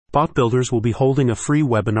Bot Builders will be holding a free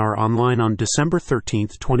webinar online on December 13,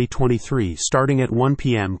 2023, starting at 1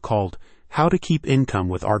 p.m. called How to Keep Income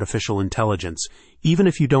with Artificial Intelligence, even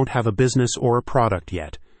if you don't have a business or a product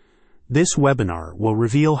yet. This webinar will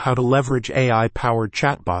reveal how to leverage AI-powered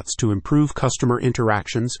chatbots to improve customer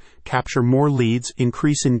interactions, capture more leads,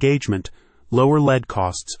 increase engagement, lower lead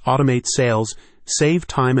costs, automate sales, save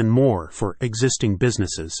time and more for existing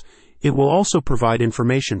businesses. It will also provide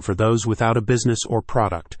information for those without a business or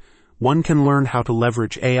product. One can learn how to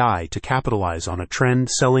leverage AI to capitalize on a trend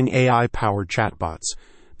selling AI-powered chatbots.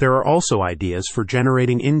 There are also ideas for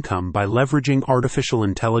generating income by leveraging artificial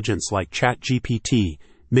intelligence like ChatGPT,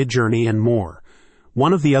 Midjourney, and more.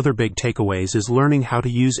 One of the other big takeaways is learning how to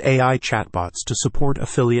use AI chatbots to support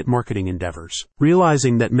affiliate marketing endeavors.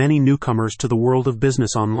 Realizing that many newcomers to the world of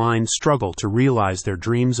business online struggle to realize their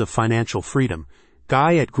dreams of financial freedom,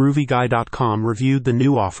 Guy at GroovyGuy.com reviewed the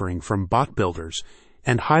new offering from Bot Builders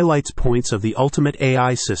and highlights points of the ultimate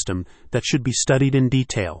AI system that should be studied in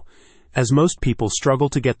detail. As most people struggle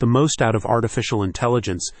to get the most out of artificial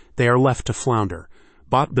intelligence, they are left to flounder.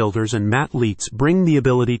 Bot Builders and Matt Leitz bring the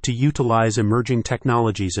ability to utilize emerging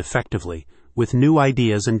technologies effectively, with new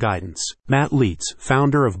ideas and guidance. Matt Leitz,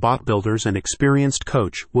 founder of Bot Builders and experienced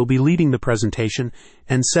coach, will be leading the presentation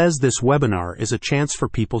and says this webinar is a chance for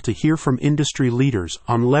people to hear from industry leaders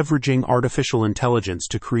on leveraging artificial intelligence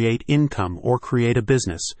to create income or create a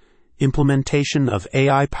business. Implementation of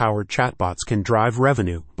AI-powered chatbots can drive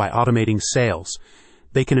revenue by automating sales.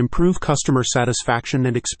 They can improve customer satisfaction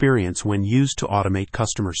and experience when used to automate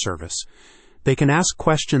customer service. They can ask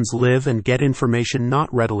questions live and get information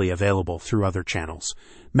not readily available through other channels.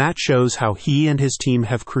 Matt shows how he and his team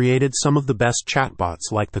have created some of the best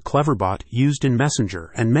chatbots like the Cleverbot used in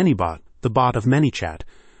Messenger and ManyBot, the bot of ManyChat,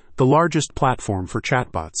 the largest platform for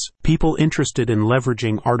chatbots. People interested in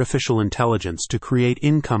leveraging artificial intelligence to create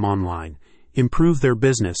income online, improve their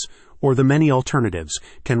business, or the many alternatives,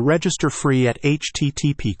 can register free at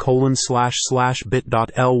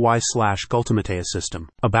http://bit.ly/Gultimateasystem.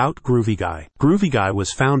 About Groovy Guy. Groovy Guy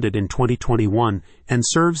was founded in 2021 and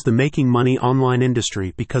serves the making money online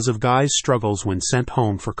industry because of Guy's struggles when sent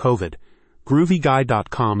home for COVID.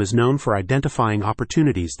 GroovyGuy.com is known for identifying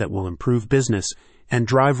opportunities that will improve business and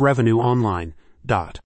drive revenue online.